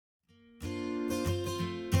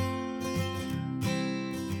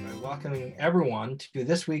welcoming everyone to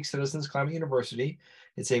this week's Citizens Climate University.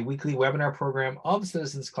 It's a weekly webinar program of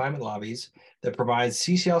Citizens Climate Lobbies that provides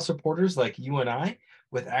CCL supporters like you and I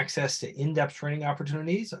with access to in-depth training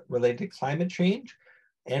opportunities related to climate change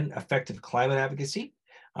and effective climate advocacy.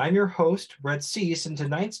 I'm your host, Brett Cease, and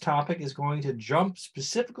tonight's topic is going to jump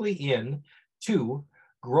specifically in to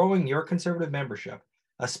growing your conservative membership,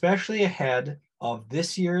 especially ahead of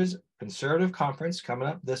this year's Conservative Conference coming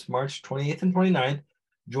up this March 28th and 29th.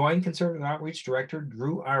 Join Conservative Outreach Director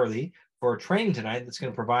Drew Ierly for a training tonight that's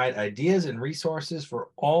going to provide ideas and resources for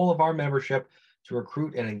all of our membership to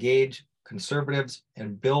recruit and engage conservatives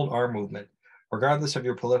and build our movement. Regardless of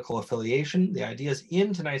your political affiliation, the ideas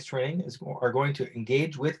in tonight's training are going to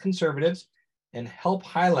engage with conservatives and help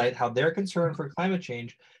highlight how their concern for climate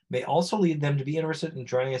change may also lead them to be interested in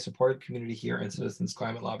joining a supportive community here in Citizens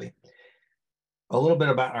Climate Lobby. A little bit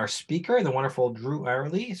about our speaker. The wonderful Drew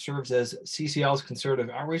Ierly serves as CCL's Conservative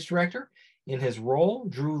Outreach Director. In his role,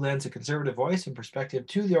 Drew lends a conservative voice and perspective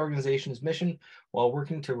to the organization's mission while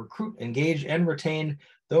working to recruit, engage, and retain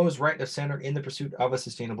those right of center in the pursuit of a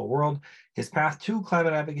sustainable world. His path to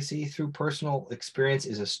climate advocacy through personal experience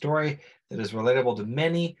is a story that is relatable to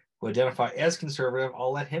many who identify as conservative.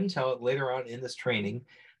 I'll let him tell it later on in this training,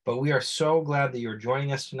 but we are so glad that you're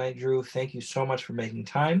joining us tonight, Drew. Thank you so much for making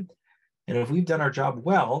time. And if we've done our job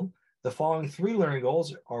well, the following 3 learning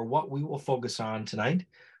goals are what we will focus on tonight.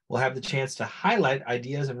 We'll have the chance to highlight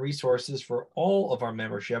ideas and resources for all of our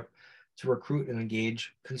membership to recruit and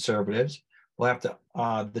engage conservatives. We'll have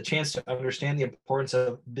the chance to understand the importance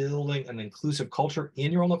of building an inclusive culture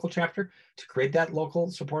in your own local chapter to create that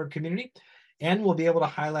local supportive community. And we'll be able to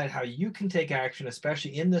highlight how you can take action,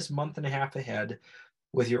 especially in this month and a half ahead,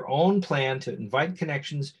 with your own plan to invite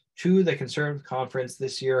connections to the Conservative Conference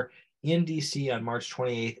this year in DC on March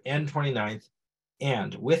 28th and 29th.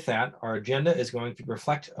 And with that, our agenda is going to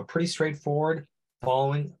reflect a pretty straightforward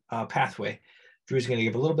following pathway. Drew's going to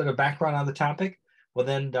give a little bit of background on the topic. We'll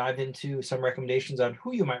then dive into some recommendations on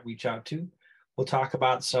who you might reach out to. We'll talk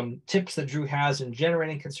about some tips that Drew has in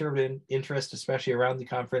generating conservative interest, especially around the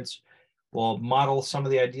conference. We'll model some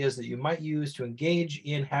of the ideas that you might use to engage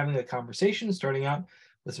in having a conversation, starting out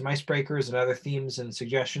with some icebreakers and other themes and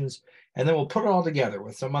suggestions. And then we'll put it all together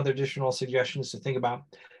with some other additional suggestions to think about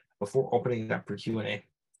before opening it up for Q&A.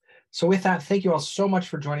 So with that, thank you all so much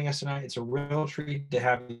for joining us tonight. It's a real treat to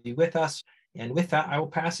have you with us. And with that, I will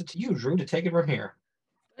pass it to you, Drew, to take it from here.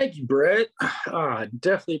 Thank you, Brett. I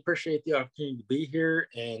definitely appreciate the opportunity to be here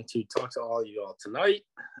and to talk to all of you all tonight.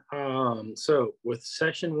 So with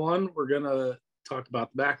section 1, we're going to talk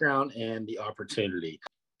about the background and the opportunity.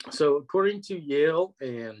 So according to Yale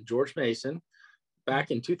and George Mason, back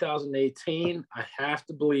in 2018, I have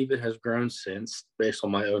to believe it has grown since, based on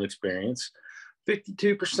my own experience.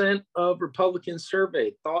 52% of Republicans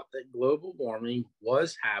surveyed thought that global warming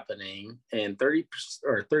was happening, and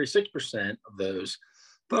 36% of those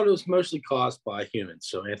thought it was mostly caused by humans,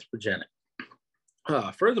 so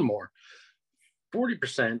anthropogenic. Furthermore,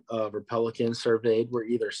 40% of Republicans surveyed were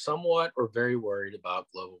either somewhat or very worried about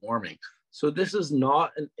global warming. So this is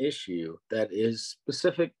not an issue that is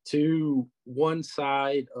specific to one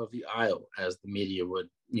side of the aisle, as the media would,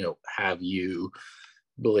 have you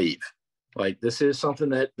believe. Like, this is something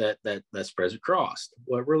that spreads across.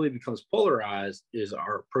 What really becomes polarized is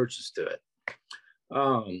our approaches to it.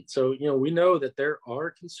 So we know that there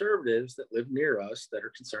are conservatives that live near us that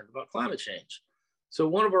are concerned about climate change. So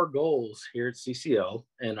one of our goals here at CCL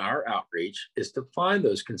and our outreach is to find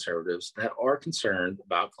those conservatives that are concerned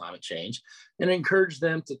about climate change and encourage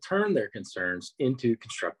them to turn their concerns into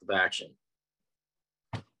constructive action.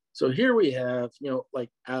 So here we have,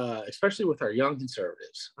 especially with our young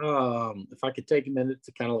conservatives, if I could take a minute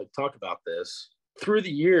to kind of talk about this. Through the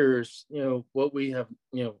years, what we have,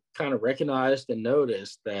 kind of recognized and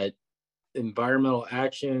noticed that environmental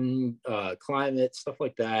action, climate, stuff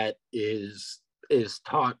like that is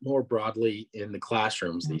taught more broadly in the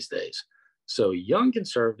classrooms these days. So young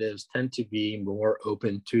conservatives tend to be more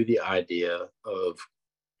open to the idea of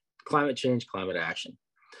climate change, climate action.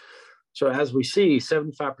 So as we see,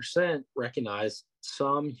 75% recognize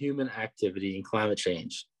some human activity in climate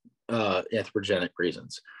change, anthropogenic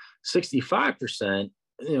reasons. 65%,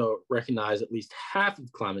 recognize at least half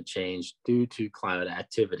of climate change due to climate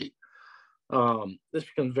activity. This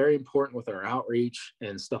becomes very important with our outreach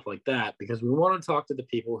and stuff like that, because we want to talk to the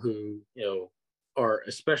people who, are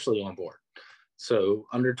especially on board. So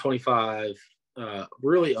under 25,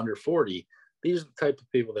 really under 40, these are the type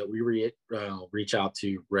of people that we reach out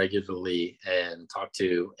to regularly and talk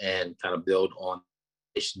to and kind of build on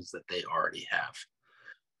issues that they already have.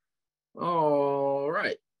 All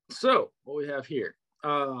right. So what we have here,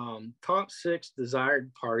 Top 6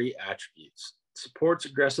 desired party attributes: supports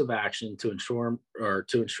aggressive action to ensure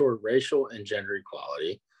racial and gender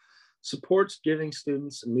equality, supports giving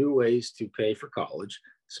students new ways to pay for college,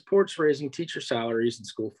 supports raising teacher salaries and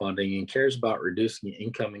school funding, and cares about reducing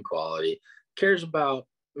income inequality, cares about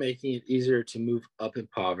making it easier to move up in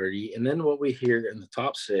poverty. And then what we hear in the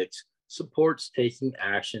top 6, supports taking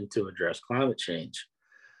action to address climate change.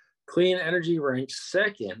 Clean energy ranks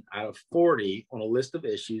second out of 40 on a list of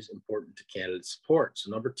issues important to candidate support.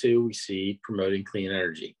 So number 2, we see promoting clean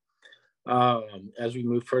energy. As we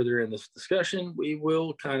move further in this discussion, we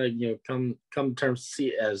will kind of come to terms to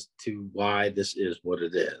see as to why this is what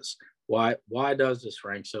it is. Why does this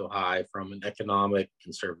rank so high from an economic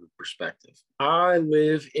conservative perspective? I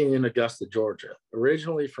live in Augusta, Georgia,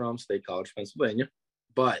 originally from State College, Pennsylvania,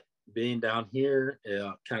 but being down here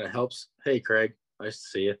kind of helps. Hey, Craig, nice to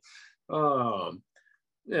see you. I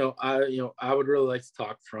would really like to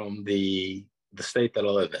talk from the state that I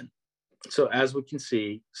live in. So as we can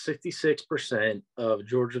see, 66% of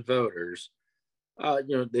Georgia voters,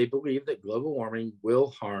 they believe that global warming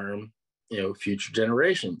will harm, future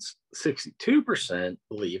generations. 62%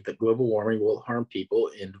 believe that global warming will harm people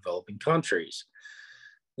in developing countries.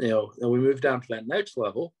 And we move down to that next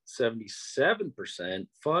level, 77%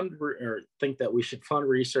 think that we should fund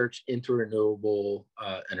research into renewable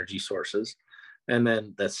energy sources. And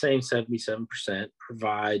then that same 77%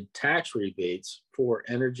 provide tax rebates for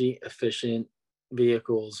energy efficient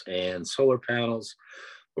vehicles and solar panels,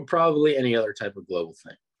 or probably any other type of global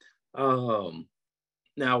thing.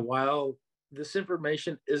 Now, while this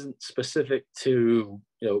information isn't specific to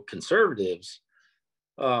conservatives,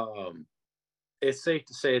 it's safe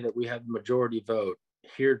to say that we have the majority vote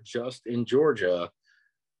here just in Georgia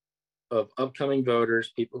of upcoming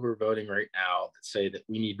voters, people who are voting right now, that say that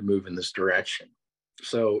we need to move in this direction.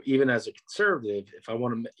 So even as a conservative, if I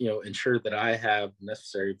want to, ensure that I have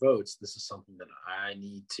necessary votes, this is something that I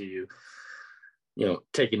need to,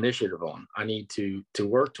 take initiative on. I need to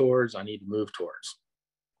work towards. I need to move towards.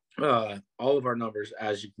 All of our numbers,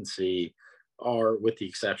 as you can see, are, with the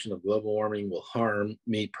exception of global warming will harm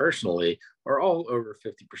me personally, are all over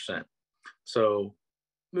 50%. So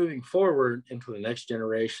moving forward into the next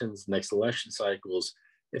generations, next election cycles,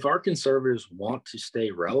 if our conservatives want to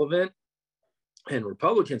stay relevant and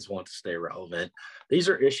Republicans want to stay relevant, these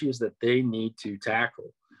are issues that they need to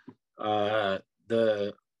tackle. For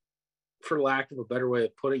lack of a better way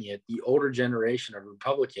of putting it, the older generation of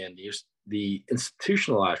Republican, the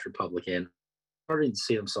institutionalized Republican, starting to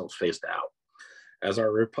see themselves phased out. As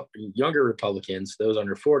our younger Republicans, those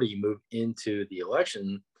under 40, move into the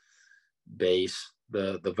election base,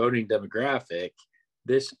 the voting demographic,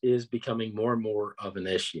 this is becoming more and more of an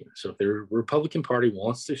issue. So if the Republican Party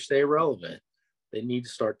wants to stay relevant, they need to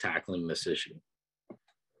start tackling this issue.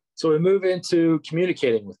 So we move into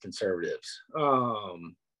communicating with conservatives.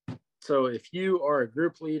 So if you are a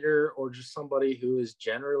group leader or just somebody who is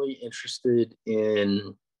generally interested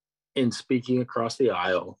in speaking across the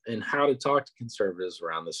aisle and how to talk to conservatives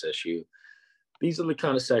around this issue, these are the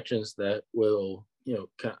kind of sections that will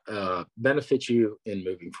benefit you in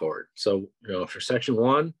moving forward. So for section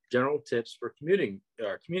 1, general tips for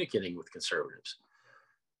communicating with conservatives.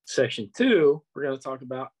 Section 2, we're going to talk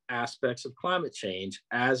about aspects of climate change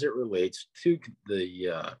as it relates to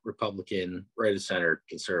the Republican right of center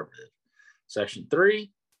conservative. Section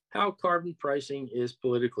 3, how carbon pricing is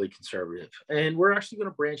politically conservative. And we're actually going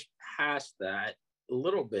to branch past that a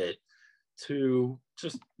little bit to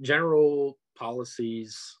just general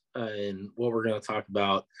policies and what we're going to talk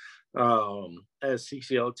about as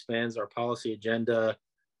CCL expands our policy agenda,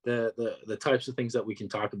 the types of things that we can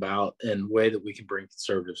talk about and way that we can bring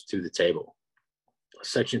conservatives to the table.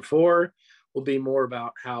 Section 4 will be more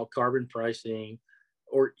about how carbon pricing,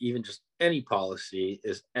 or even just any policy,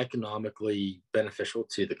 is economically beneficial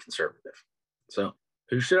to the conservative. So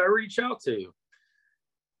who should I reach out to?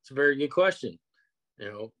 It's a very good question.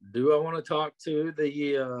 Do I want to talk to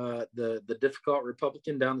the difficult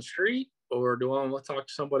Republican down the street, or do I want to talk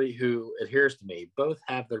to somebody who adheres to me? Both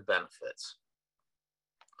have their benefits.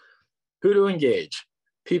 Who to engage?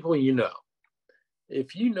 People you know.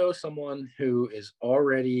 If you know someone who is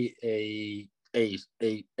already a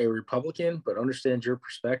Republican but understands your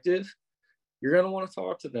perspective, you're going to want to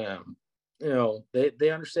talk to them. They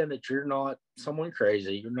understand that you're not someone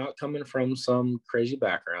crazy. You're not coming from some crazy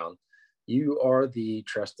background. You are the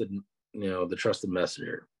trusted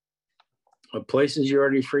messenger. Places you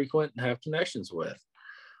already frequent and have connections with.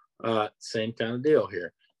 Same kind of deal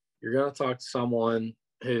here. You're going to talk to someone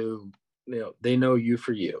who, they know you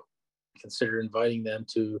for you. Consider inviting them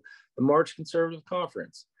to the March Conservative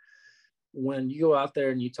Conference. when you go out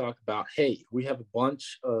there and you talk about, hey, we have a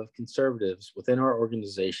bunch of conservatives within our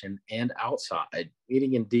organization and outside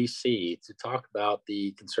meeting in DC to talk about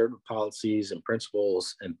the conservative policies and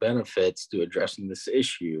principles and benefits to addressing this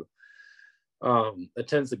issue, it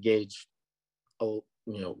tends to gauge a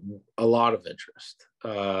lot of interest.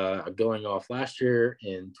 Going off last year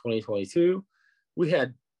in 2022, we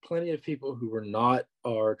had plenty of people who were not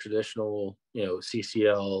our traditional,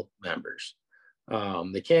 CCL members.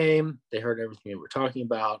 They came, they heard everything we were talking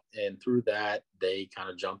about, and through that, they kind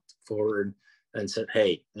of jumped forward and said,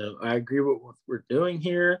 hey, I agree with what we're doing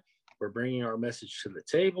here. We're bringing our message to the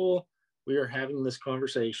table. We are having this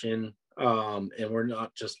conversation, and we're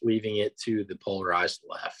not just leaving it to the polarized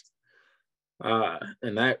left.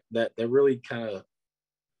 And that really kind of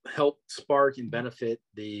helped spark and benefit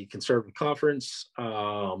the Conservative Conference,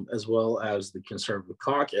 as well as the Conservative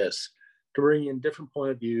Caucus, to bring in different point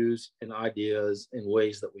of views and ideas and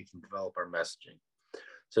ways that we can develop our messaging.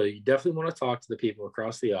 So you definitely want to talk to the people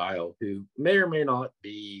across the aisle who may or may not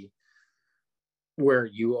be where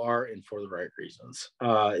you are and for the right reasons.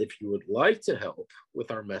 If you would like to help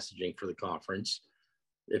with our messaging for the conference,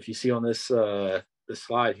 if you see on this this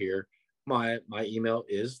slide here, my email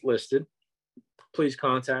is listed. Please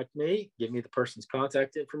contact me, give me the person's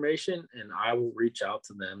contact information, and I will reach out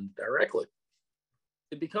to them directly.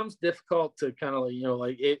 It becomes difficult to kind of,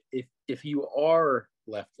 if you are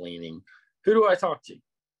left leaning, who do I talk to?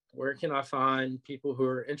 Where can I find people who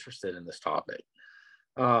are interested in this topic?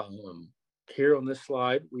 Here on this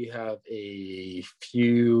slide, we have a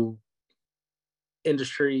few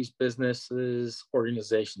industries, businesses,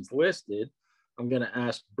 organizations listed. I'm going to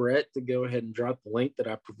ask Brett to go ahead and drop the link that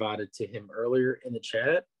I provided to him earlier in the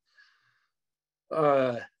chat.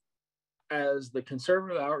 As the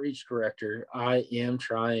Conservative Outreach Director, I am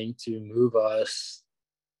trying to move us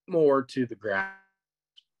more to the grass.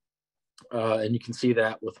 And you can see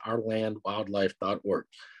that with ourlandwildlife.org.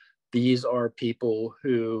 These are people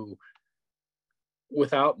who,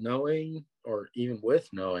 without knowing or even with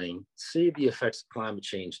knowing, see the effects of climate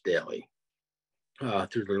change daily.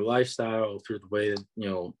 Through their lifestyle, through the way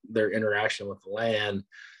that, their interaction with the land.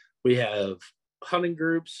 We have hunting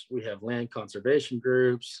groups, we have land conservation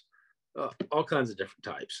groups, all kinds of different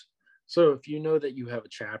types. So if you know that you have a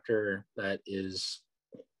chapter that is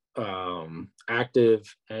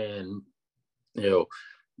active and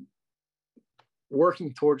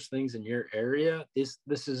working towards things in your area,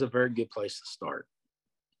 this is a very good place to start.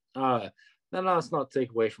 Now, let's not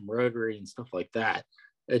take away from Rotary and stuff like that.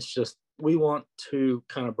 It's just we want to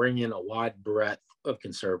kind of bring in a wide breadth of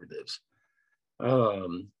conservatives.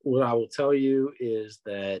 What I will tell you is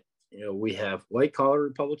that we have white collar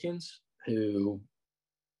Republicans who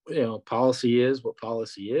policy is what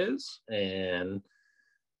policy is, and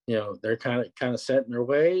they're kind of set in their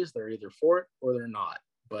ways. They're either for it or they're not.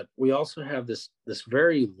 But we also have this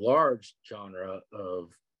very large genre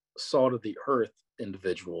of salt of the earth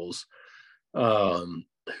individuals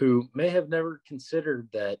who may have never considered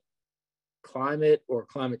that climate or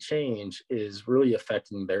climate change is really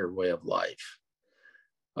affecting their way of life.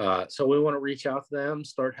 So we want to reach out to them,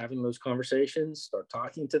 start having those conversations, start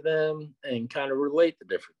talking to them, and kind of relate the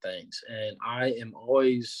different things. And I am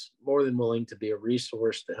always more than willing to be a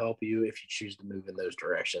resource to help you if you choose to move in those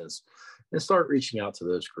directions and start reaching out to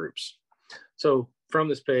those groups. So from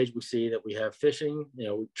this page, we see that we have fishing,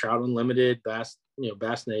 Trout Unlimited, Bass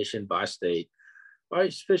Nation, by state,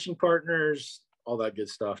 ice fishing partners, all that good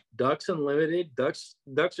stuff. Ducks Unlimited, ducks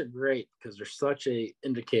are great because they're such a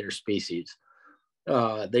indicator species.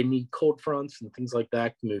 They need cold fronts and things like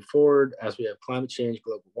that to move forward. As we have climate change,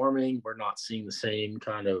 global warming, we're not seeing the same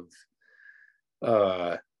kind of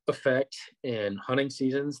effect in hunting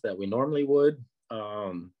seasons that we normally would.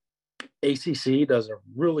 ACC does a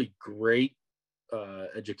really great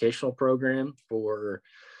educational program for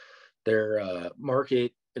their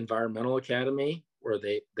Market Environmental Academy, where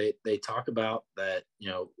they talk about that,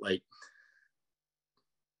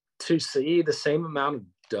 to see the same amount of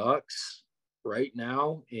ducks right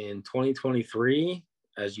now in 2023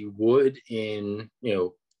 as you would in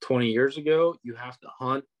 20 years ago, you have to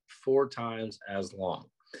hunt 4 times as long.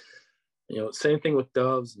 Same thing with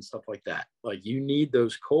doves and stuff like that. Like, you need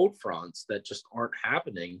those cold fronts that just aren't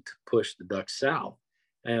happening to push the ducks south.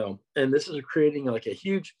 And this is creating like a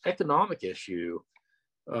huge economic issue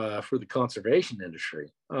for the conservation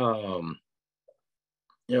industry.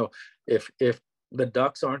 If the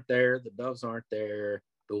ducks aren't there, the doves aren't there,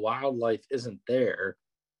 the wildlife isn't there,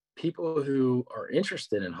 people who are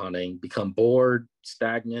interested in hunting become bored,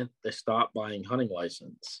 stagnant. They stop buying hunting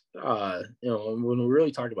license. When we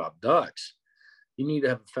really talk about ducks, you need to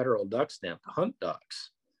have a federal duck stamp to hunt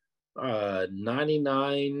ducks.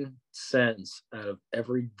 99 cents out of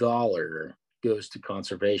every dollar goes to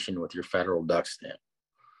conservation with your federal duck stamp.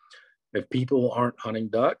 If people aren't hunting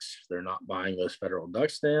ducks, they're not buying those federal duck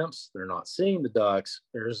stamps, they're not seeing the ducks,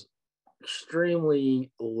 there's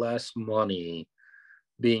extremely less money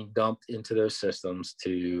being dumped into those systems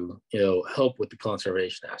to help with the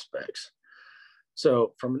conservation aspects.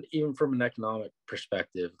 So even from an economic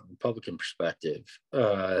perspective, Republican perspective,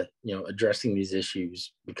 addressing these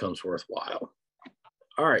issues becomes worthwhile.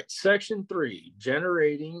 All right, section 3,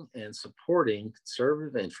 generating and supporting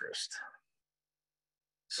conservative interest.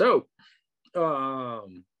 So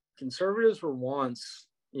conservatives were once,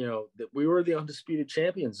 that we were the undisputed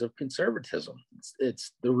champions of conservatism.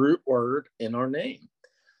 It's the root word in our name.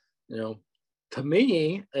 To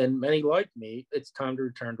me and many like me, it's time to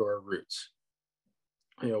return to our roots.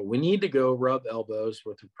 We need to go rub elbows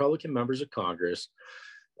with Republican members of Congress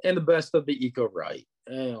and the best of the eco-right,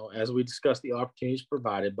 as we discuss the opportunities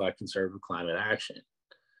provided by conservative climate action.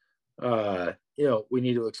 We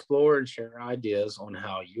need to explore and share ideas on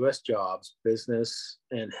how U.S. jobs, business,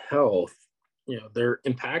 and health, they're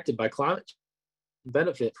impacted by climate change,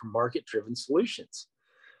 benefit from market-driven solutions.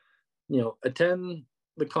 Attend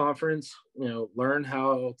the conference, learn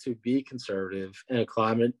how to be conservative and a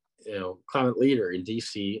climate leader in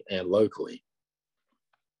DC and locally.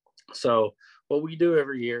 So what we do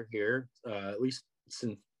every year here, at least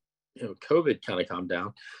since COVID kind of calmed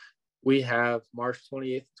down, we have March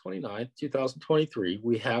 28th and 29th, 2023,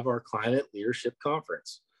 we have our Climate Leadership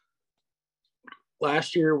Conference.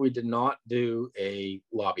 Last year, we did not do a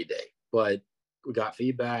lobby day, but we got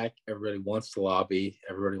feedback. Everybody wants to lobby.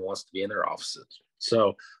 Everybody wants to be in their offices.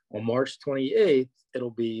 So on March 28th,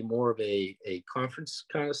 it'll be more of a conference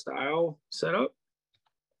kind of style setup.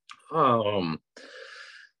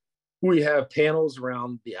 We have panels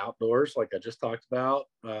around the outdoors, like I just talked about.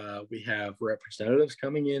 We have representatives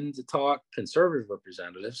coming in to talk, conservative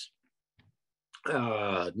representatives,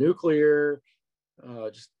 nuclear,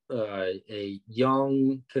 a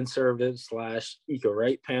young conservative /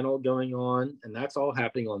 eco-right panel going on, and that's all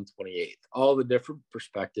happening on the 28th. All the different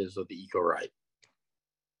perspectives of the eco-right.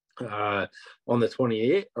 On the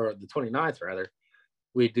 28th or the 29th rather,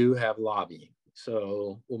 we do have lobbying.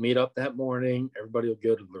 So we'll meet up that morning. Everybody will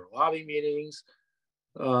go to their lobby meetings.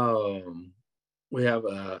 We have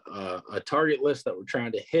a target list that we're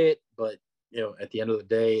trying to hit, but at the end of the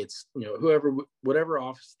day, it's whatever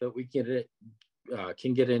office that we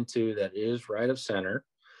can get into that is right of center,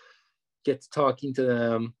 get to talking to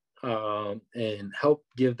them and help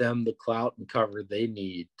give them the clout and cover they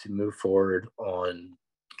need to move forward on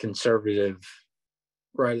conservative,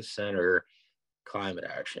 right of center climate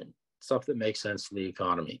action, stuff that makes sense to the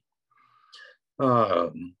economy.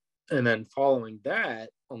 And then following that,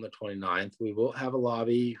 on the 29th, we will have a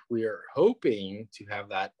lobby. We are hoping to have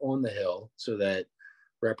that on the Hill so that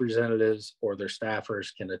representatives or their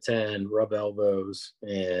staffers can attend, rub elbows,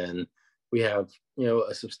 and we have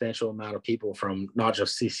a substantial amount of people from not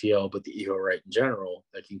just CCL but the eco-right in general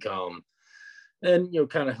that can come and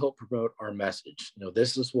kind of help promote our message.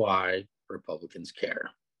 This is why Republicans care,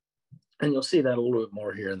 and you'll see that a little bit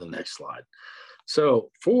more here in the next slide. So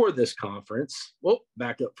for this conference,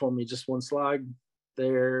 back up for me just one slide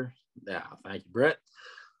there. Yeah, thank you, Brett.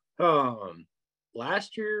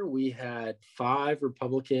 Last year, we had 5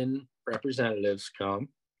 Republican representatives come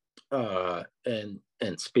and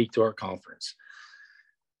speak to our conference.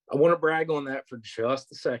 I want to brag on that for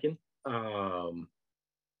just a second.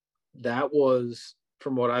 That was,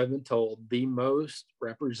 from what I've been told, the most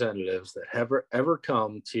representatives that have ever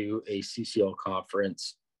come to a CCL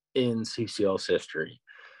conference in CCL's history.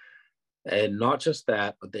 And not just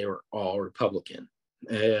that, but they were all Republican.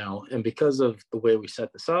 And because of the way we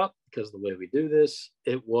set this up, because of the way we do this,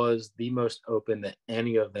 it was the most open that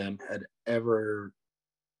any of them had ever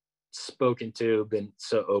spoken to, been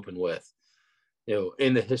so open with,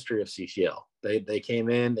 in the history of CCL. They came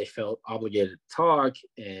in, they felt obligated to talk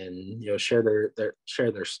and share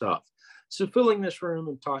their stuff. So filling this room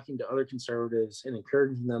and talking to other conservatives and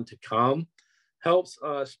encouraging them to come helps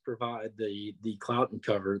us provide the clout and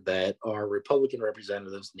cover that our Republican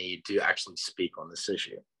representatives need to actually speak on this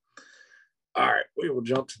issue. All right, we will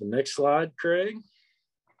jump to the next slide, Craig.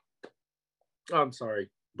 I'm sorry,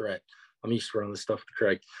 Brett. I'm used to running this stuff with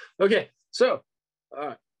Craig. Okay, so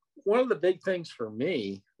one of the big things for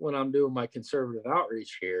me when I'm doing my conservative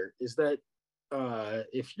outreach here is that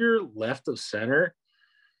if you're left of center,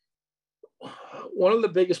 one of the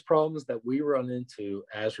biggest problems that we run into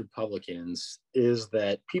as Republicans is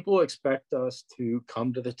that people expect us to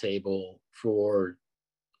come to the table for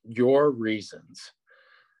your reasons.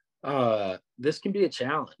 This can be a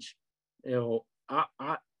challenge. You know,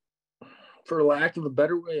 I for lack of a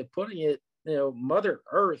better way of putting it, Mother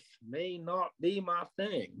Earth may not be my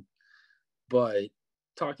thing, but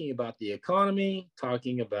talking about the economy,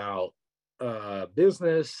 talking about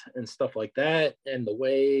business and stuff like that, and the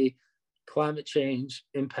way climate change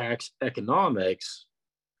impacts economics,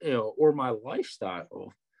 or my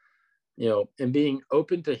lifestyle, and being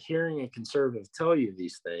open to hearing a conservative tell you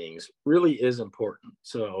these things really is important.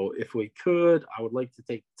 So if we could, I would like to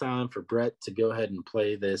take the time for Brett to go ahead and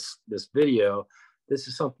play this video. This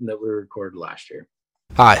is something that we recorded last year.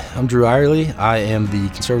 Hi, I'm Drew Irely. I am the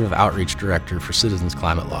Conservative Outreach Director for Citizens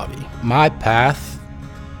Climate Lobby. My path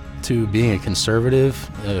to being a conservative,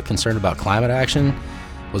 concerned about climate action,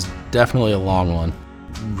 was definitely a long one.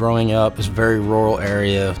 Growing up, it's a very rural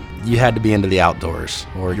area. You had to be into the outdoors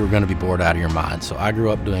or you were going to be bored out of your mind. So I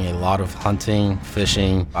grew up doing a lot of hunting,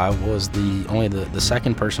 fishing. I was only the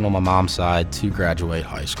second person on my mom's side to graduate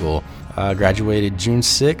high school. I graduated June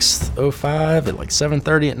 6th, 05 at like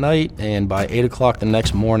 7:30 at night, and by 8 o'clock the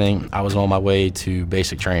next morning, I was on my way to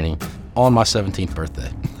basic training on my 17th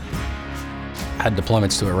birthday. I had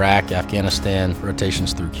deployments to Iraq, Afghanistan,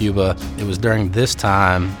 rotations through Cuba. It was during this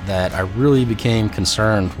time that I really became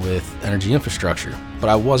concerned with energy infrastructure, but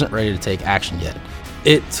I wasn't ready to take action yet.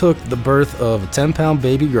 It took the birth of a 10-pound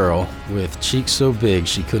baby girl with cheeks so big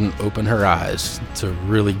she couldn't open her eyes to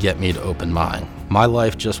really get me to open mine. My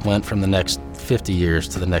life just went from the next 50 years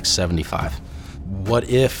to the next 75. What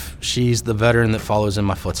if she's the veteran that follows in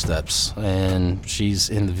my footsteps and she's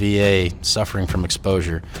in the VA suffering from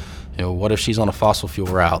exposure? What if she's on a fossil fuel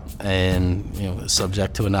route and,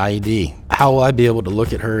 subject to an IED? How will I be able to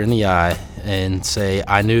look at her in the eye and say,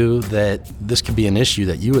 I knew that this could be an issue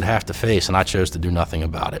that you would have to face, and I chose to do nothing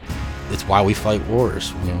about it? It's why we fight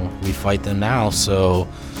wars. We fight them now so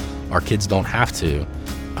our kids don't have to.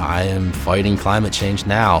 I am fighting climate change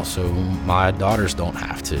now so my daughters don't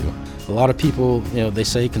have to. A lot of people, they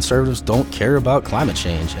say conservatives don't care about climate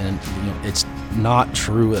change, and it's not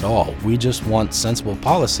true at all. We just want sensible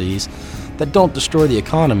policies that don't destroy the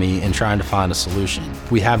economy and trying to find a solution.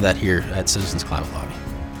 We have that here at Citizens Climate Lobby.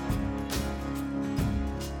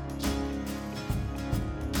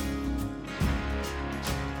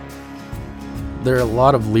 There are a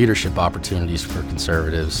lot of leadership opportunities for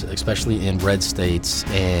conservatives, especially in red states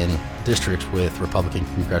and districts with Republican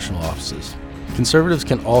congressional offices. Conservatives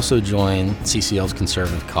can also join CCL's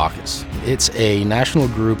Conservative Caucus. It's a national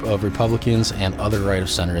group of Republicans and other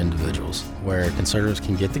right-of-center individuals where conservatives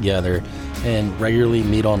can get together and regularly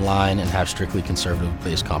meet online and have strictly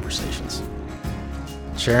conservative-based conversations.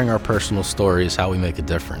 Sharing our personal story is how we make a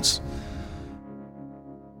difference.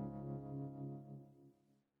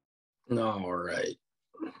 All right.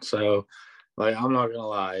 So, I'm not gonna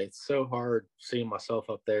lie, it's so hard seeing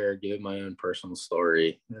myself up there giving my own personal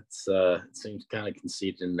story. It seems kind of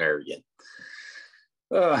conceited and arrogant.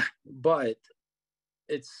 But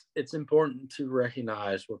it's important to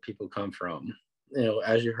recognize where people come from.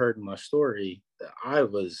 As you heard in my story, I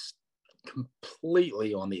was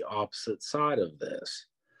completely on the opposite side of this.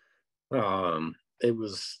 It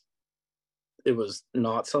was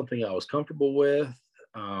not something I was comfortable with.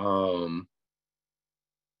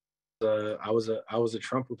 I was a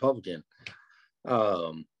Trump Republican,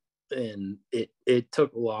 and it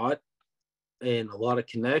took a lot and a lot of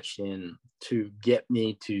connection to get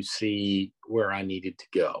me to see where I needed to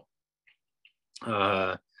go,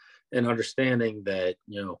 and understanding that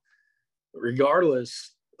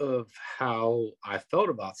regardless of how I felt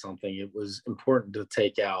about something, it was important to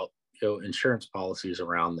take out insurance policies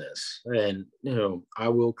around this. And I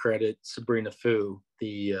will credit Sabrina Fu,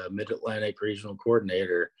 the Mid-Atlantic Regional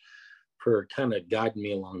Coordinator, for kind of guiding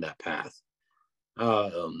me along that path.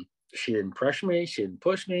 She didn't pressure me. She didn't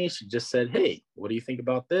push me. She just said, hey, what do you think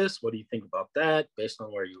about this? What do you think about that? Based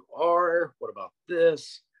on where you are, what about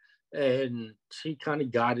this? And she kind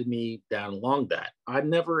of guided me down along that. I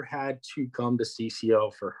never had to come to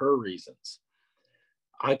CCL for her reasons.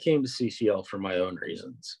 I came to CCL for my own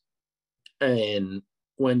reasons. And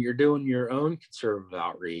when you're doing your own conservative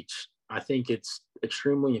outreach, I think it's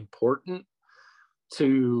extremely important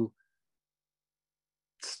to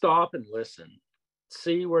stop and listen,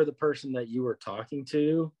 see where the person that you are talking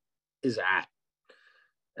to is at,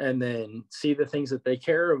 and then see the things that they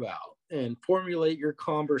care about and formulate your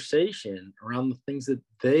conversation around the things that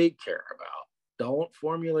they care about. Don't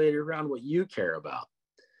formulate it around what you care about.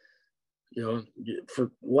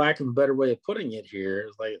 For lack of a better way of putting it here,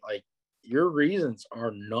 is like your reasons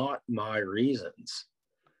are not my reasons.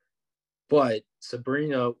 But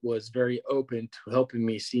Sabrina was very open to helping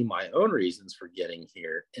me see my own reasons for getting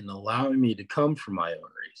here and allowing me to come for my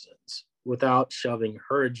own reasons. without shoving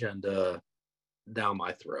her agenda down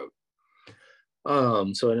my throat.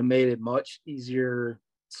 So it made it much easier,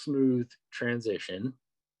 smooth transition,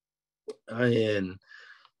 and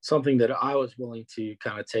something that I was willing to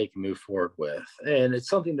kind of take and move forward with. And it's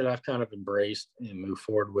something that I've kind of embraced and moved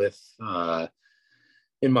forward with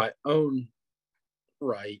in my own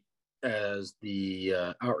right as the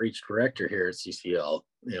outreach director here at CCL.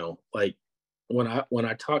 Like when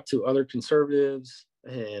I talk to other conservatives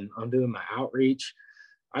and I'm doing my outreach,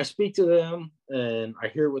 I speak to them and I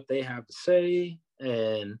hear what they have to say,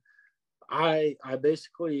 and I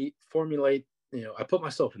basically formulate, I put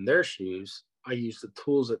myself in their shoes. I use the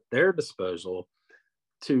tools at their disposal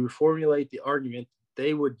to formulate the argument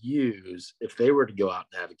they would use if they were to go out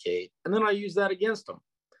and advocate. And then I use that against them.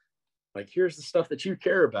 Like, here's the stuff that you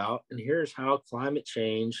care about, and here's how climate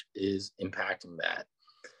change is impacting that.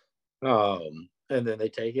 And then they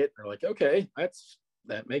take it and they're like, okay,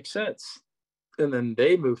 that makes sense. And then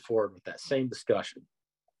they move forward with that same discussion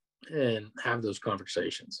and have those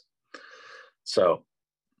conversations. So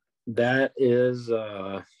that is,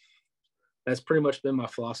 that's pretty much been my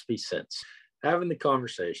philosophy since, having the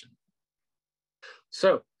conversation.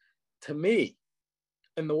 So to me,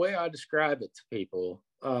 and the way I describe it to people,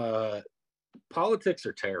 politics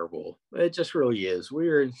are terrible. It just really is. We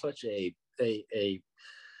are in such a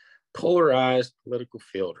polarized political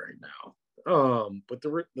field right now. But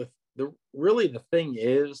the thing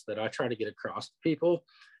is that I try to get across to people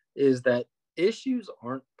is that issues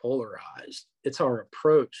aren't polarized. It's our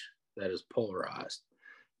approach that is polarized.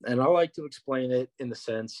 And I like to explain it in the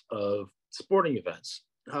sense of sporting events,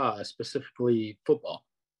 specifically football.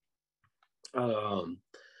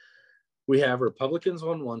 We have Republicans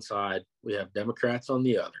on one side, we have Democrats on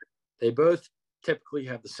the other. They both typically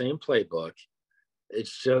have the same playbook.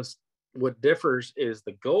 It's just what differs is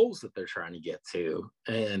the goals that they're trying to get to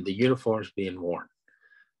and the uniforms being worn.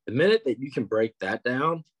 The minute that you can break that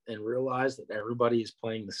down and realize that everybody is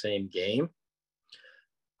playing the same game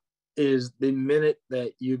is the minute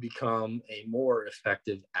that you become a more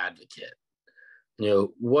effective advocate.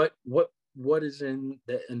 What is in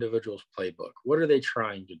the individual's playbook? What are they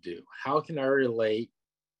trying to do? How can I relate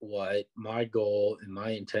what my goal and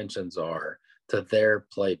my intentions are to their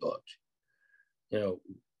playbook?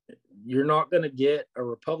 You're not going to get a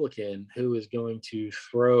Republican who is going to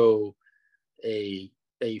throw a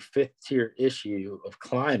fifth tier issue of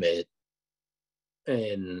climate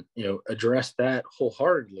and address that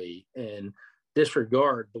wholeheartedly and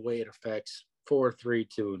disregard the way it affects 4, 3,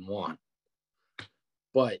 2, and 1.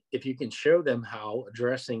 But if you can show them how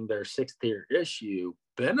addressing their sixth tier issue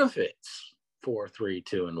benefits 4, 3,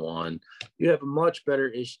 2, and 1, you have a much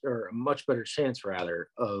better chance rather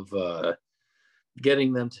of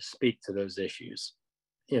getting them to speak to those issues.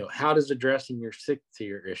 How does addressing your sixth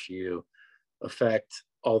tier issue affect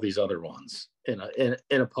all these other ones in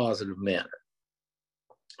a positive manner?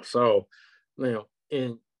 So,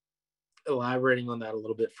 in elaborating on that a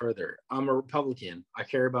little bit further, I'm a Republican. I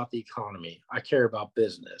care about the economy. I care about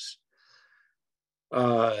business.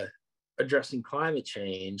 Addressing climate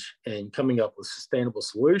change and coming up with sustainable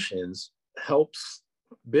solutions helps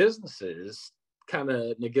businesses kind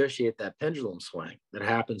of negotiate that pendulum swing that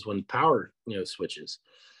happens when power, switches.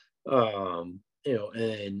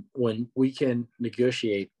 And when we can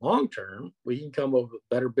negotiate long term, we can come up with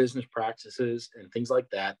better business practices and things like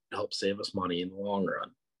that to help save us money in the long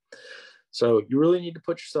run. So you really need to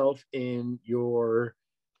put yourself in your,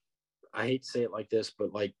 I hate to say it like this,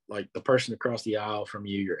 but like the person across the aisle from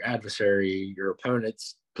you, your adversary, your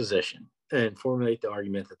opponent's position, and formulate the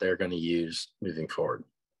argument that they're going to use moving forward.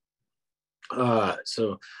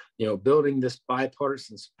 So building this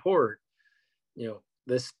bipartisan support,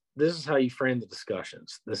 this is how you frame the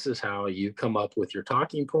discussions. This is how you come up with your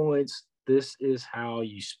talking points. This is how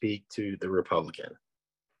you speak to the Republican.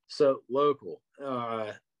 So local,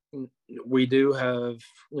 we do have,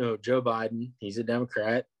 Joe Biden. He's a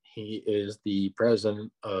Democrat. He is the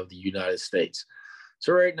president of the United States.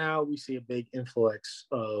 So right now we see a big influx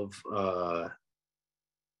of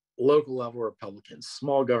local level Republicans,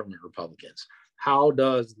 small government Republicans. How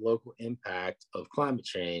does the local impact of climate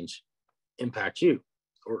change impact you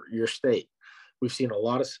or your state? We've seen a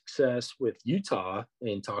lot of success with Utah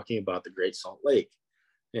in talking about the Great Salt Lake,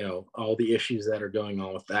 all the issues that are going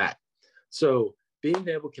on with that. So being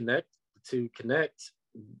able to connect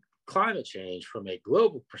climate change from a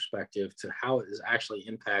global perspective to how it is actually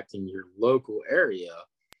impacting your local area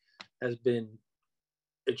has been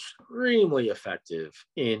extremely effective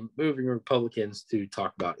in moving Republicans to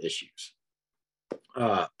talk about issues.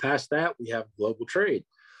 Past that, we have global trade.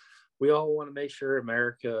 we all want to make sure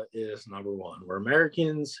America is number one. We're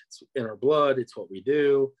Americans. It's in our blood. It's what we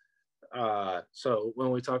do. So when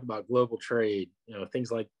we talk about global trade,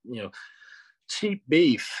 things like, cheap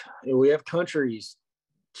beef, we have countries,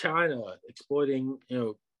 China exploiting,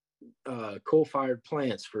 coal-fired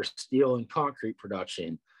plants for steel and concrete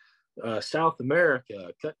production. South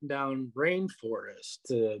America cutting down rainforests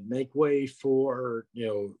to make way for,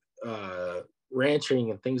 ranching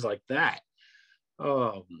and things like that.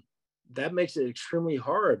 That makes it extremely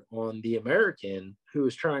hard on the American who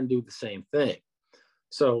is trying to do the same thing.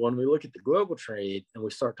 So when we look at the global trade and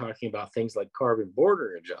we start talking about things like carbon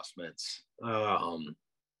border adjustments,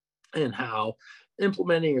 and how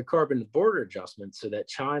implementing a carbon border adjustment so that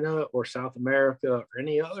China or South America or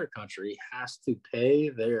any other country has to pay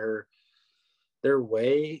their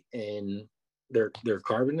way in their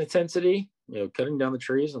carbon intensity, cutting down the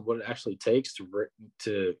trees and what it actually takes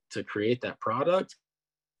to create that product,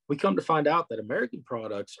 we come to find out that American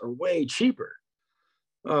products are way cheaper.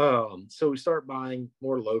 So we start buying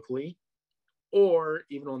more locally, or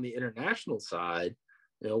even on the international side,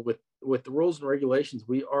 with the rules and regulations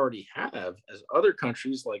we already have as other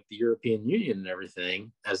countries like the European Union and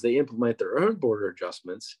everything, as they implement their own border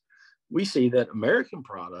adjustments, we see that American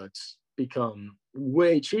products become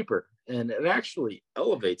way cheaper, and it actually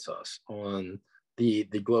elevates us on the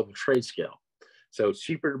global trade scale. So it's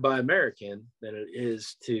cheaper to buy American than it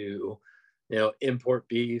is to, import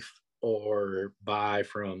beef or buy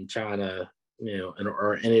from China,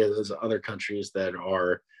 or any of those other countries that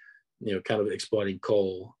are, kind of exploiting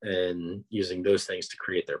coal and using those things to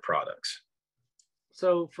create their products.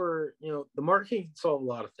 So for, the market can solve a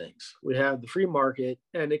lot of things. We have the free market,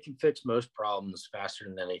 and it can fix most problems faster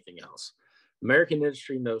than anything else. American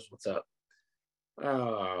industry knows what's up.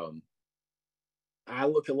 I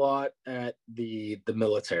look a lot at the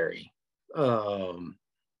military. A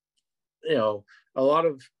lot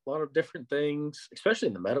of different things, especially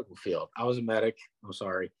in the medical field. I was a medic. I'm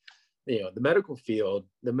sorry. The medical field,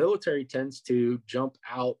 the military tends to jump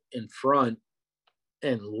out in front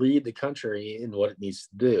and lead the country in what it needs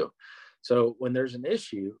to do. So when there's an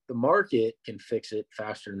issue, the market can fix it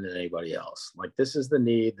faster than anybody else. Like, this is the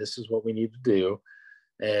need, this is what we need to do,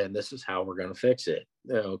 and this is how we're going to fix it.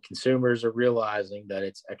 Consumers are realizing that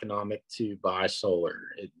it's economic to buy solar.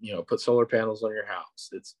 Put solar panels on your house.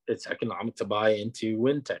 It's economic to buy into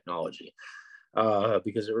wind technology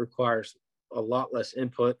because it requires a lot less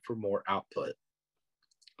input for more output.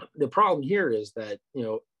 The problem here is that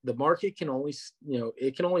the market can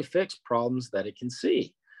only fix problems that it can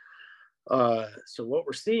see. So what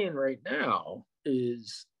we're seeing right now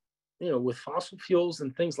is, with fossil fuels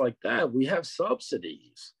and things like that, we have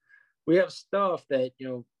subsidies. We have stuff that,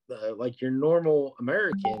 like your normal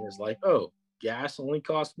American is like, oh, gas only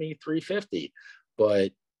cost me $3.50.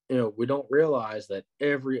 But, we don't realize that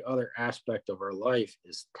every other aspect of our life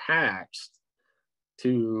is taxed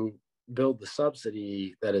to build the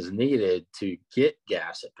subsidy that is needed to get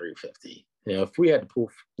gas at $3.50. If we had to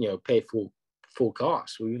pay full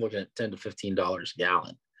cost, we'd be looking at $10 to $15 a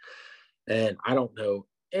gallon. And I don't know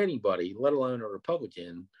anybody, let alone a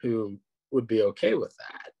Republican, who would be okay with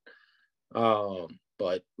that.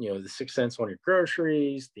 But the 6 cents on your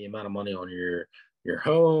groceries, the amount of money on your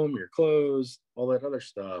home, your clothes, all that other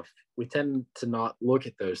stuff, we tend to not look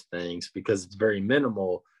at those things because it's very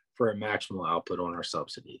minimal for a maximal output on our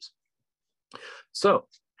subsidies. So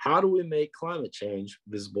how do we make climate change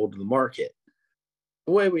visible to the market?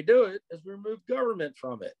 The way we do it is we remove government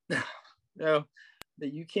from it.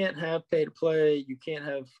 That you can't have pay to play, you can't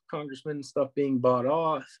have congressmen and stuff being bought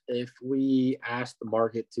off if we ask the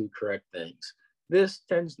market to correct things. This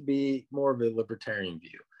tends to be more of a libertarian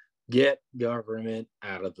view. Get government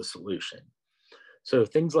out of the solution. So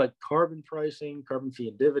things like carbon pricing, carbon fee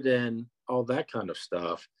and dividend, all that kind of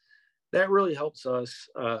stuff, that really helps us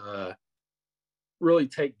really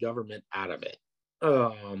take government out of it.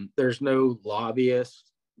 There's no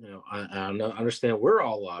lobbyists. I understand we're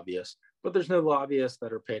all lobbyists, but there's no lobbyists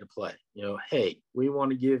that are pay to play. Hey, we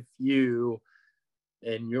want to give you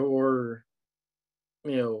and your,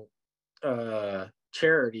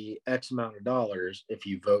 charity X amount of dollars if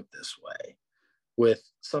you vote this way. With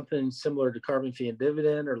something similar to carbon fee and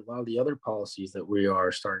dividend, or a lot of the other policies that we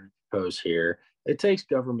are starting to propose here, it takes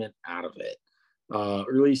government out of it, or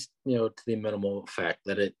at least, to the minimal effect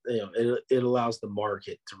that it allows the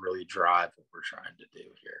market to really drive what we're trying to do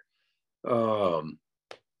here.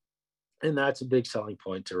 And that's a big selling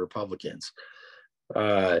point to Republicans.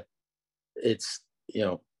 It's,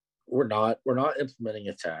 we're not implementing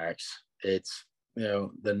a tax. It's,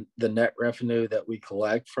 the net revenue that we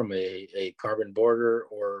collect from a carbon border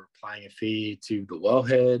or applying a fee to the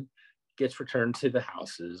wellhead gets returned to the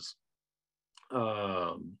houses.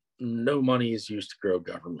 No money is used to grow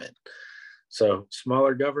government. So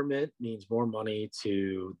smaller government means more money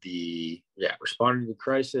to the responding to the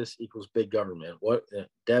crisis equals big government. What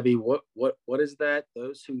Debbie? What is that?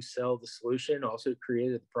 Those who sell the solution also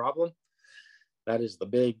created the problem. That is the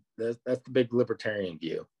big. That's the big libertarian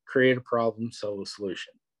view. Create a problem, sell the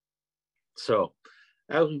solution. So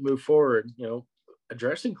as we move forward,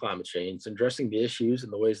 addressing climate change, addressing the issues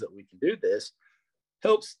and the ways that we can do this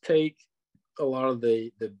helps take a lot of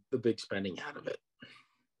the big spending out of it.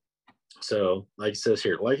 So like it says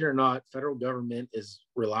here, like it or not, federal government is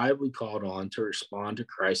reliably called on to respond to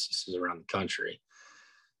crises around the country.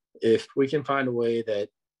 If we can find a way that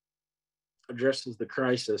addresses the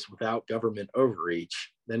crisis without government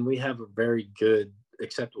overreach, then we have a very good,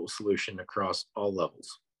 acceptable solution across all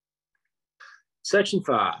levels. Section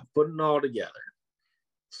 5, putting it all together.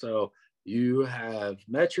 So you have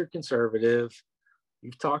met your conservative,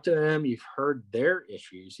 you've talked to them, you've heard their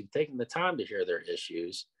issues, you've taken the time to hear their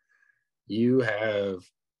issues. You have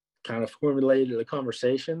kind of formulated a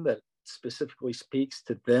conversation that specifically speaks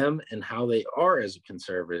to them and how they are as a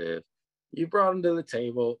conservative. You brought them to the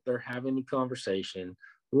table. They're having a conversation.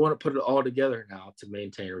 We want to put it all together now to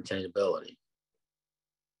maintain retainability.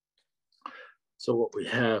 So what we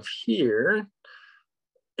have here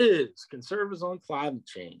is conservatives on climate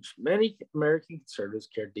change. Many American conservatives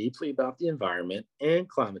care deeply about the environment and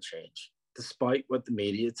climate change, despite what the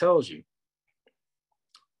media tells you.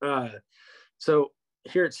 So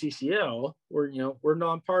here at CCL, we're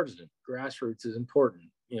nonpartisan. Grassroots is important.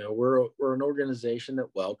 We're an organization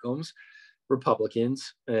that welcomes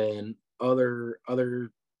Republicans and other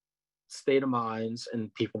state of minds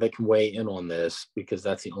and people that can weigh in on this, because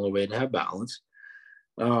that's the only way to have balance.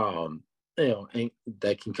 And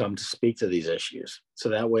that can come to speak to these issues. So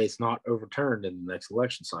that way it's not overturned in the next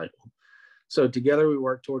election cycle. So together we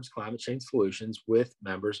work towards climate change solutions with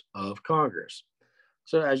members of Congress.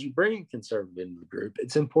 So as you bring a conservative into the group,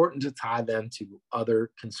 it's important to tie them to other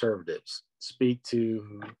conservatives, speak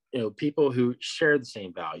to people who share the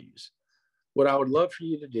same values. What I would love for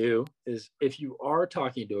you to do is, if you are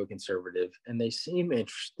talking to a conservative and they seem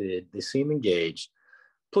interested, they seem engaged,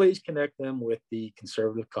 please connect them with the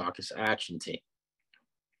Conservative Caucus Action Team.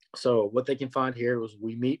 So what they can find here is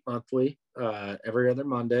we meet monthly, every other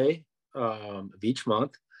Monday of each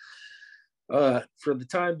month. For the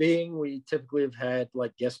time being, we typically have had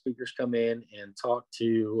guest speakers come in and talk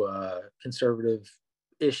to conservative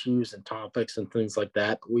issues and topics and things like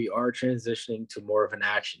that. But we are transitioning to more of an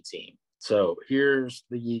action team. So here's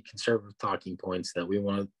the conservative talking points that we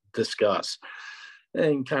want to discuss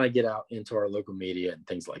and kind of get out into our local media and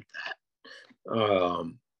things like that.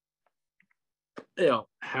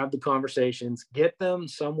 Have the conversations, get them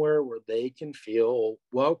somewhere where they can feel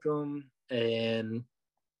welcome and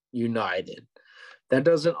united. That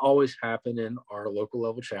doesn't always happen in our local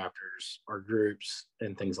level chapters, our groups,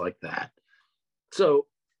 and things like that. So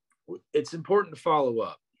it's important to follow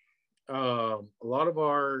up. A lot of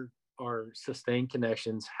our sustained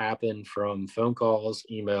connections happen from phone calls,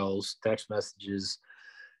 emails, text messages,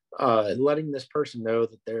 letting this person know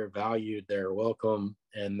that they're valued, they're welcome,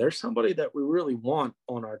 and they're somebody that we really want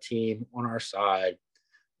on our team, on our side,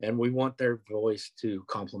 and we want their voice to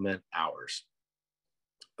complement ours.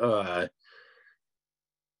 And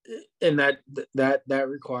that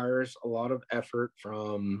requires a lot of effort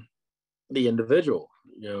from the individual,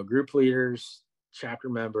 group leaders, chapter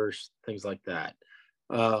members, things like that.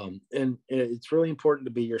 And it's really important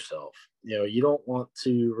to be yourself. You don't want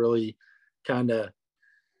to really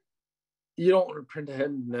you don't want to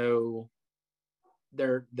pretend to know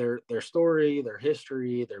their story, their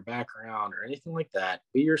history, their background, or anything like that.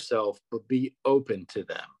 Be yourself, but be open to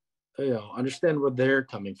them. Understand where they're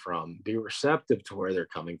coming from, be receptive to where they're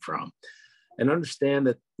coming from, and understand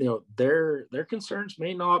that, their concerns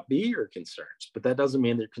may not be your concerns, but that doesn't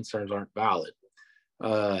mean their concerns aren't valid.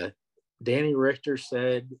 Danny Richter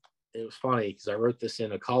said, it was funny because I wrote this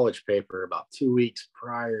in a college paper about 2 weeks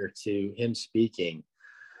prior to him speaking.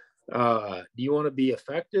 Do you want to be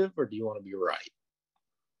effective or do you want to be right?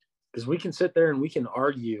 Because we can sit there and we can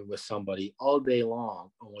argue with somebody all day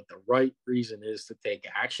long on what the right reason is to take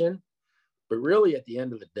action. But really, at the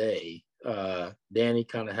end of the day, Danny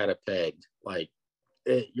kind of had it pegged.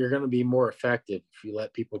 You're going to be more effective if you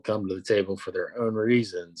let people come to the table for their own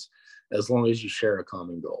reasons, as long as you share a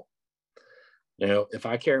common goal. If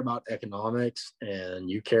I care about economics and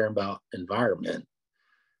you care about environment,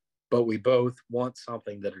 but we both want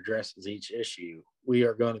something that addresses each issue, we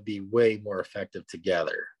are going to be way more effective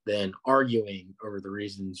together than arguing over the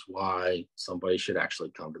reasons why somebody should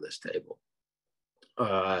actually come to this table.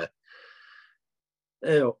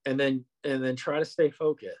 and then try to stay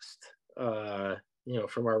focused,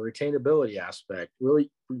 from our retainability aspect. Really,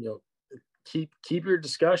 keep your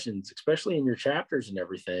discussions, especially in your chapters and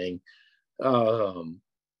everything,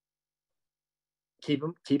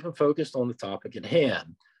 keep them focused on the topic at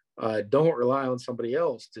hand. Don't rely on somebody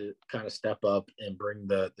else to kind of step up and bring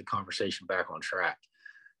the conversation back on track.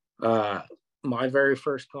 My very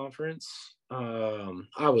first conference,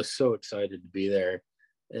 I was so excited to be there.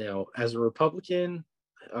 As a Republican,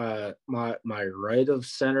 my right of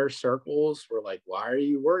center circles were like, why are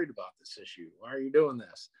you worried about this issue? Why are you doing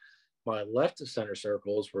this? My left of center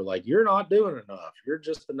circles were like, you're not doing enough. You're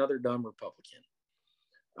just another dumb Republican.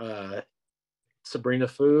 Sabrina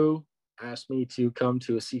Fu asked me to come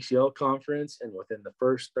to a CCL conference, and within the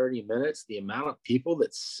first 30 minutes, the amount of people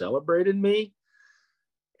that celebrated me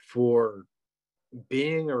for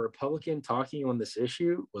being a Republican talking on this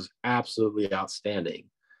issue was absolutely outstanding.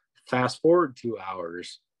 Fast forward 2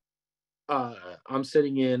 hours, I'm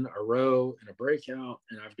sitting in a row in a breakout,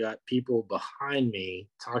 and I've got people behind me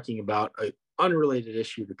talking about an unrelated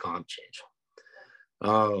issue to climate change.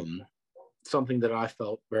 Something that I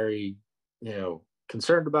felt very,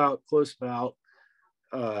 concerned about, close about,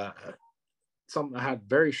 something I had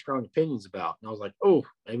very strong opinions about. And I was like, oh,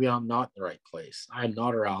 maybe I'm not in the right place. I'm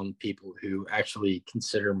not around people who actually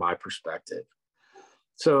consider my perspective.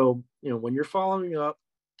 So, when you're following up,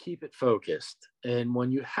 keep it focused. And when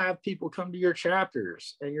you have people come to your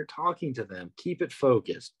chapters and you're talking to them, keep it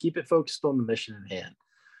focused. Keep it focused on the mission at hand.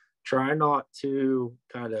 Try not to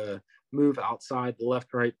kind of move outside the left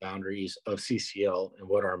and right boundaries of CCL and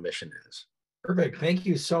what our mission is. Perfect. Thank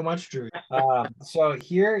you so much, Drew. So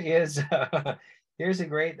here's a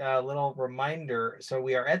great little reminder. So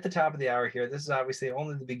we are at the top of the hour here. This is obviously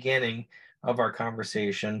only the beginning of our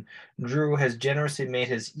conversation. Drew has generously made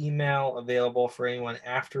his email available for anyone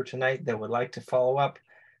after tonight that would like to follow up.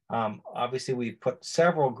 Obviously, we put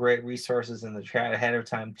several great resources in the chat ahead of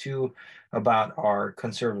time too about our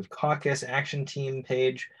Conservative Caucus Action Team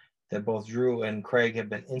page that both Drew and Craig have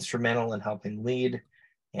been instrumental in helping lead,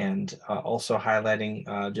 and also highlighting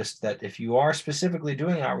just that if you are specifically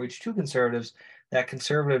doing outreach to conservatives, that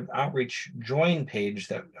Conservative Outreach Join page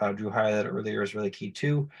that Drew highlighted earlier is really key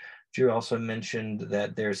too. Drew also mentioned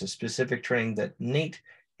that there's a specific training that Nate,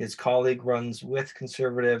 his colleague, runs with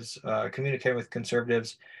conservatives, communicating with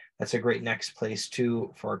conservatives. That's a great next place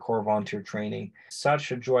too for our core volunteer training.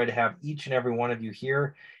 Such a joy to have each and every one of you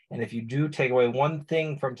here. And if you do take away one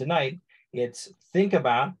thing from tonight, it's think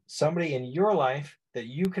about somebody in your life that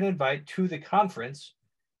you can invite to the conference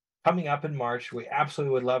coming up in March. We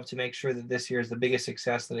absolutely would love to make sure that this year is the biggest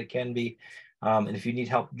success that it can be. And if you need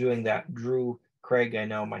help doing that, Drew, Craig, I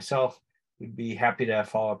know myself, we'd be happy to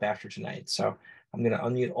follow up after tonight. So I'm going to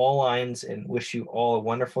unmute all lines and wish you all a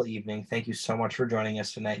wonderful evening. Thank you so much for joining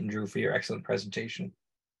us tonight, and Drew, for your excellent presentation.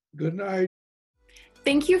 Good night.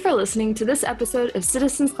 Thank you for listening to this episode of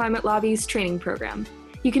Citizens Climate Lobby's training program.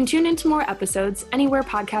 You can tune into more episodes anywhere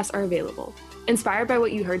podcasts are available. Inspired by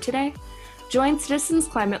what you heard today? Join Citizens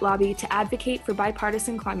Climate Lobby to advocate for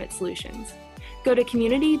bipartisan climate solutions. Go to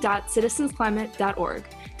community.citizensclimate.org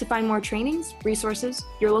to find more trainings, resources,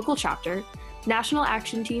 your local chapter, national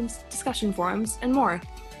action teams, discussion forums, and more.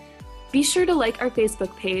 Be sure to like our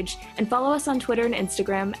Facebook page and follow us on Twitter and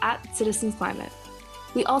Instagram @CitizensClimate.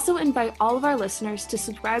 We also invite all of our listeners to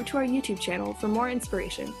subscribe to our YouTube channel for more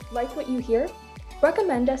inspiration. Like what you hear?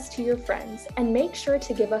 Recommend us to your friends and make sure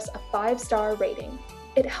to give us a 5-star rating.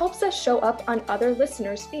 It helps us show up on other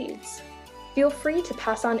listeners' feeds. Feel free to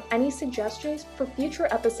pass on any suggestions for future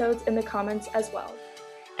episodes in the comments as well.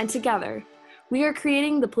 And together, we are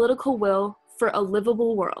creating the political will for a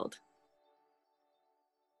livable world.